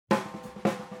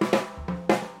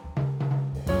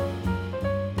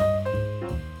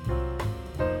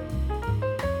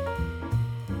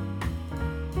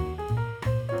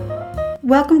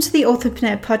Welcome to the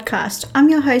Authorpreneur podcast. I'm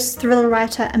your host, thriller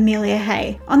writer Amelia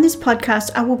Hay. On this podcast,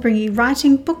 I will bring you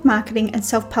writing, book marketing, and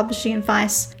self-publishing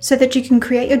advice so that you can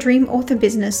create your dream author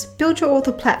business, build your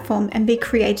author platform, and be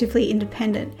creatively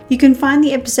independent. You can find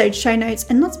the episode show notes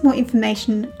and lots more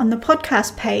information on the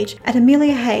podcast page at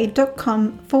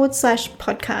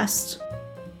ameliahay.com/podcast.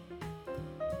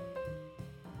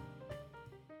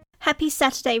 Happy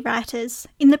Saturday, writers!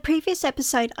 In the previous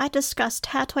episode, I discussed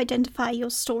how to identify your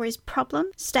story's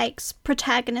problem, stakes,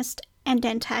 protagonist, and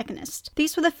antagonist.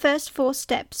 These were the first 4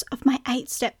 steps of my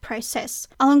 8-step process.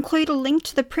 I'll include a link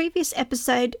to the previous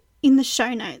episode in the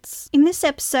show notes. In this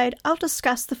episode, I'll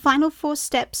discuss the final 4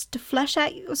 steps to flesh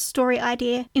out your story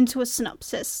idea into a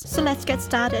synopsis. So let's get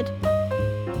started.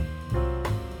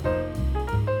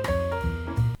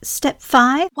 Step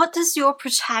 5. What does your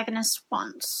protagonist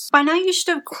want? By now you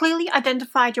should have clearly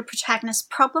identified your protagonist's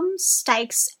problems,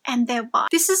 stakes, and their why.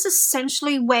 This is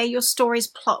essentially where your story's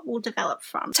plot will develop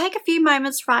from. Take a few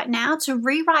moments right now to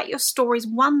rewrite your story's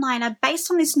one-liner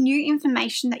based on this new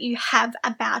information that you have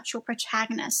about your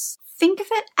protagonist. Think of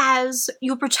it as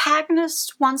your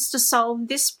protagonist wants to solve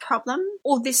this problem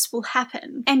or this will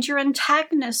happen, and your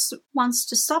antagonist wants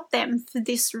to stop them for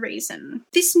this reason.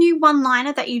 This new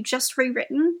one-liner that you've just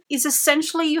rewritten is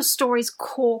essentially your story's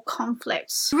core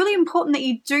conflict. It's really important that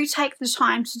you do take the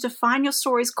time to define your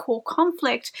story's core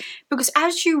conflict, because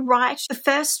as you write the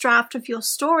first draft of your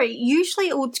story, usually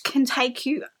it can take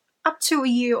you up to a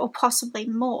year or possibly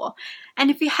more. And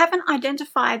if you haven't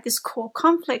identified this core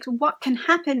conflict, what can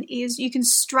happen is you can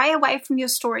stray away from your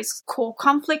story's core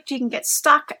conflict, you can get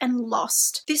stuck and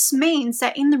lost. This means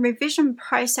that in the revision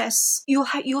process,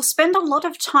 you'll spend a lot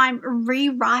of time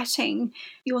rewriting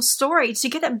your story to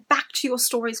get it back to your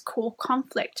story's core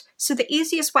conflict. So the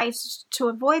easiest way to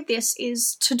avoid this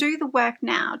is to do the work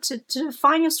now, to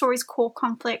define your story's core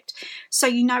conflict so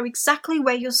you know exactly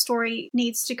where your story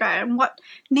needs to go and what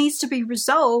needs to be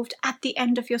resolved at the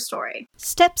end of your story.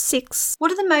 Step 6.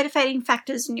 What are the motivating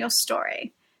factors in your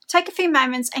story? Take a few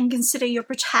moments and consider your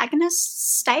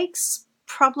protagonist, stakes,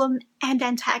 problem, and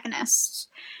antagonist.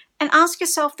 And ask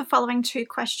yourself the following 2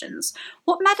 questions.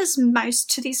 What matters most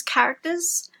to these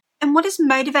characters? And what is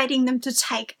motivating them to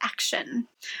take action?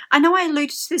 I know I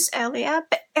alluded to this earlier,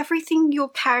 but everything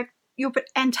your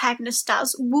antagonist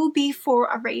does will be for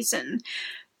a reason.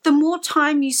 The more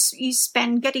time you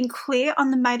spend getting clear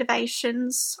on the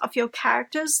motivations of your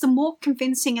characters, the more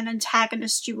convincing an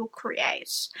antagonist you will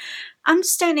create.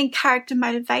 Understanding character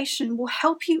motivation will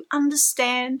help you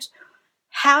understand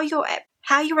how your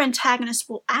antagonist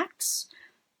will act,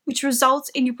 which results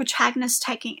in your protagonist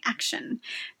taking action.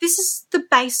 This is the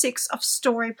basics of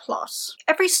story plot.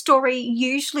 Every story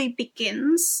usually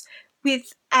begins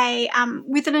with an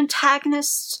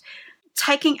antagonist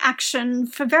taking action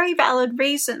for very valid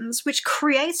reasons, which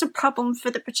creates a problem for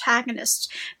the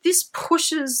protagonist. This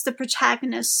pushes the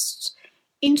protagonist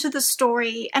into the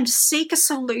story and to seek a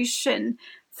solution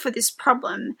for this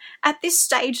problem. At this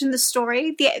stage in the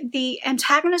story, the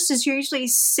antagonist is usually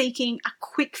seeking a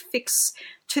quick fix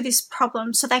to this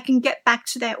problem so they can get back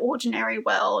to their ordinary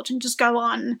world and just go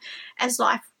on as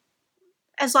life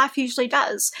usually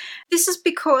does. This is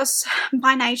because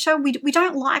by nature we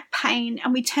don't like pain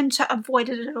and we tend to avoid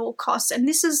it at all costs, and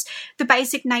this is the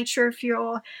basic nature of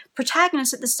your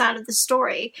protagonist at the start of the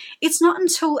story. It's not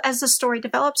until as the story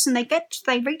develops and they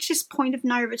reach this point of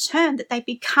no return that they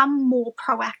become more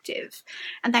proactive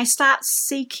and they start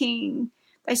taking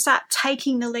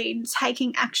the lead,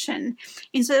 taking action,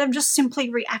 instead of just simply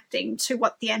reacting to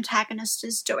what the antagonist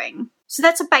is doing. So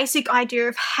that's a basic idea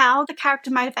of how the character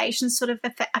motivations sort of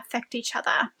affect each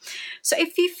other. So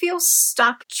if you feel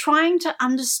stuck trying to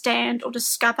understand or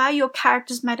discover your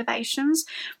character's motivations,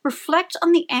 reflect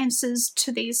on the answers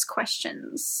to these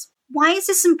questions. Why is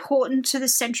this important to the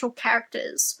central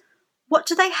characters? What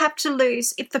do they have to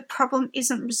lose if the problem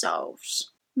isn't resolved?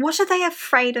 What are they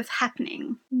afraid of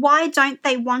happening? Why don't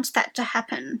they want that to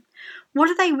happen? What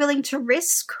are they willing to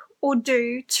risk or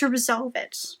do to resolve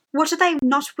it? What are they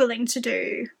not willing to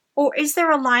do? Or is there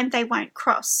a line they won't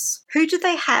cross? Who do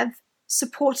they have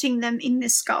supporting them in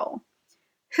this goal?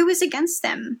 Who is against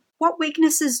them? What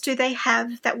weaknesses do they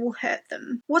have that will hurt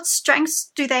them? What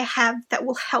strengths do they have that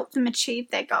will help them achieve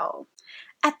their goal?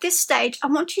 At this stage, I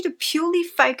want you to purely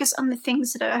focus on the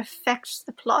things that affect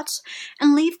the plot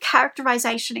and leave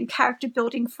characterization and character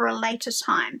building for a later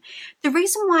time. The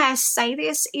reason why I say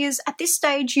this is at this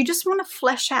stage, you just want to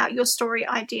flesh out your story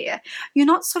idea. You're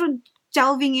not sort of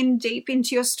delving in deep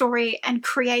into your story and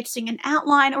creating an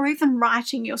outline or even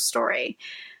writing your story.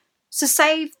 So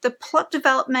save the plot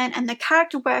development and the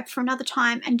character work for another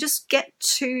time and just get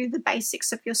to the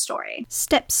basics of your story.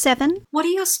 Step 7. What are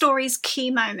your story's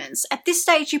key moments? At this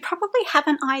stage, you probably have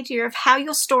an idea of how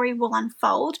your story will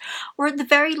unfold, or at the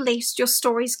very least, your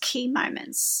story's key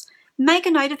moments. Make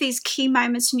a note of these key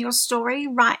moments in your story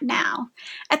right now.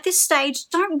 At this stage,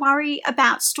 don't worry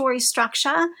about story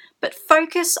structure, but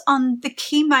focus on the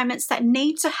key moments that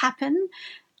need to happen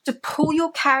to pull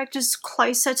your characters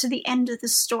closer to the end of the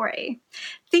story.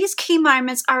 These key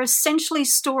moments are essentially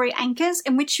story anchors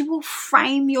in which you will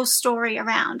frame your story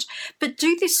around, but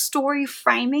do this story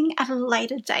framing at a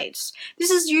later date.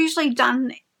 This is usually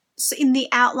done in the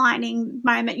outlining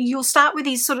moment. You'll start with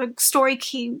these sort of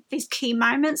these key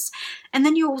moments, and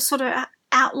then you'll sort of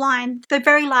outline the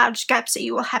very large gaps that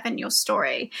you will have in your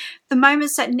story. The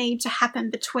moments that need to happen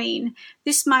between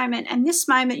this moment and this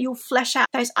moment, you'll flesh out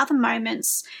those other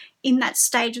moments in that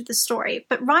stage of the story.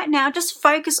 But right now, just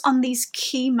focus on these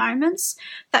key moments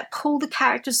that pull the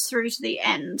characters through to the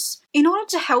end. In order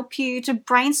to help you to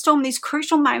brainstorm these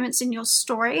crucial moments in your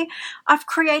story, I've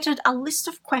created a list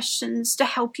of questions to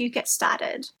help you get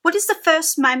started. What is the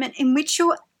first moment in which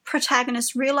your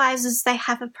protagonist realizes they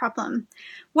have a problem?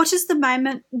 What is the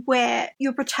moment where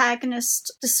your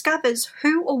protagonist discovers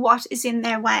who or what is in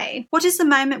their way? What is the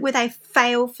moment where they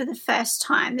fail for the first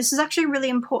time? This is actually a really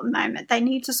important moment. They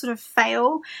need to sort of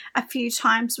fail a few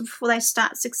times before they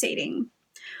start succeeding.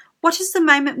 What is the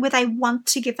moment where they want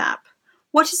to give up?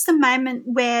 What is the moment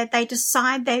where they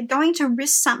decide they're going to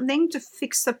risk something to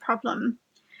fix the problem?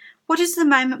 What is the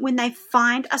moment when they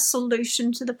find a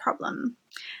solution to the problem?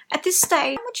 At this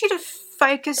stage, I want you to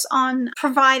focus on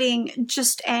providing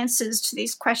just answers to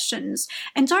these questions.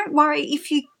 And don't worry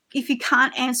if you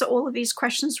can't answer all of these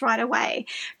questions right away.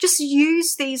 Just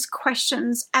use these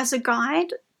questions as a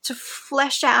guide to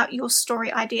flesh out your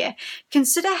story idea.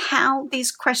 Consider how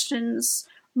these questions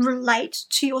relate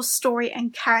to your story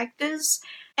and characters,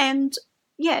 and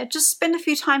just spend a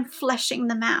few time fleshing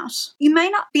them out. You may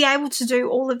not be able to do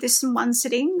all of this in one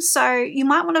sitting, so you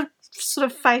might want to sort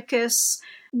of focus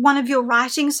one of your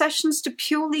writing sessions to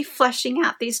purely fleshing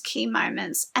out these key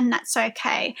moments, and that's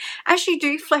okay. As you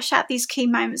do flesh out these key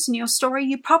moments in your story,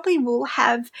 you probably will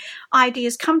have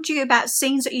ideas come to you about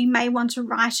scenes that you may want to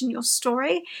write in your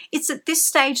story. It's at this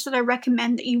stage that I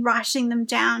recommend that you writing them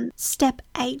down. Step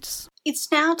 8.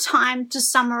 It's now time to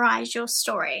summarize your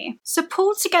story. So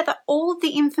pull together all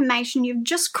the information you've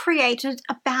just created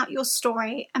about your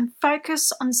story and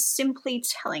focus on simply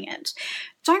telling it.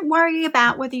 Don't worry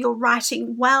about whether you're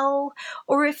writing well,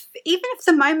 or even if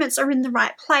the moments are in the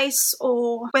right place,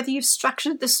 or whether you've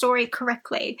structured the story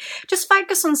correctly. Just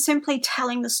focus on simply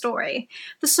telling the story.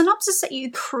 The synopsis that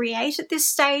you create at this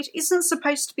stage isn't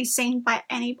supposed to be seen by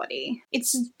anybody.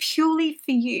 It's purely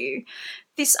for you.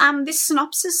 This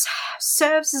synopsis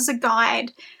serves as a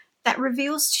guide that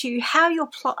reveals to you how your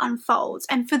plot unfolds.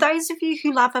 And for those of you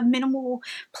who love a minimal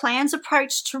plans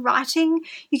approach to writing,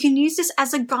 you can use this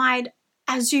as a guide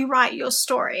as you write your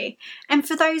story. And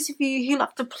for those of you who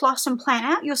love to plot and plan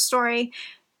out your story,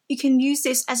 you can use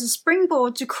this as a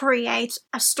springboard to create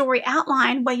a story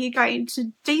outline where you go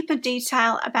into deeper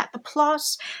detail about the plot,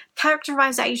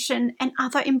 characterization, and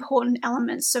other important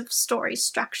elements of story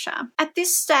structure. At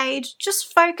this stage,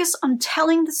 just focus on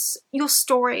telling your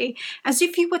story as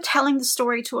if you were telling the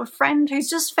story to a friend who's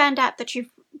just found out that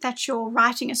you're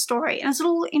writing a story and is a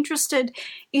little interested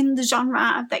in the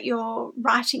genre that you're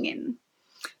writing in.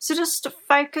 So just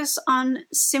focus on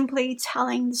simply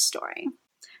telling the story.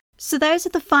 So those are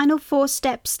the final 4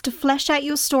 steps to flesh out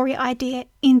your story idea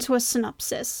into a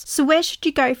synopsis. So where should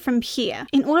you go from here?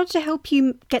 In order to help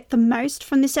you get the most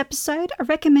from this episode, I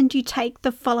recommend you take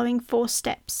the following 4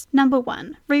 steps. Number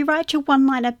 1, rewrite your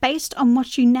one-liner based on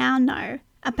what you now know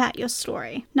about your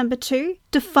story. Number 2,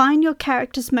 define your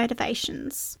character's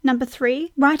motivations. Number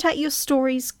 3, write out your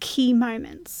story's key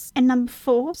moments. And number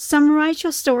 4, summarize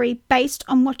your story based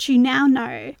on what you now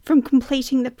know from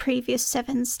completing the previous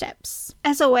 7 steps.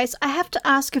 As always, I have to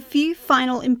ask a few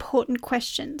final important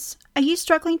questions. Are you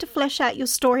struggling to flesh out your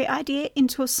story idea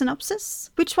into a synopsis?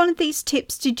 Which one of these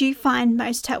tips did you find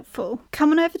most helpful?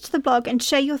 Come on over to the blog and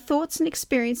share your thoughts and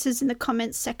experiences in the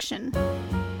comments section.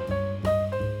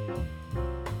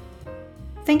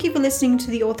 Thank you for listening to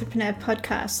the Authorpreneur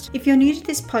podcast. If you're new to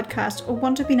this podcast or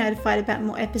want to be notified about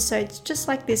more episodes just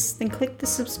like this, then click the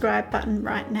subscribe button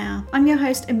right now. I'm your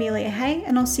host, Amelia Hay,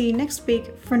 and I'll see you next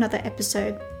week for another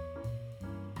episode.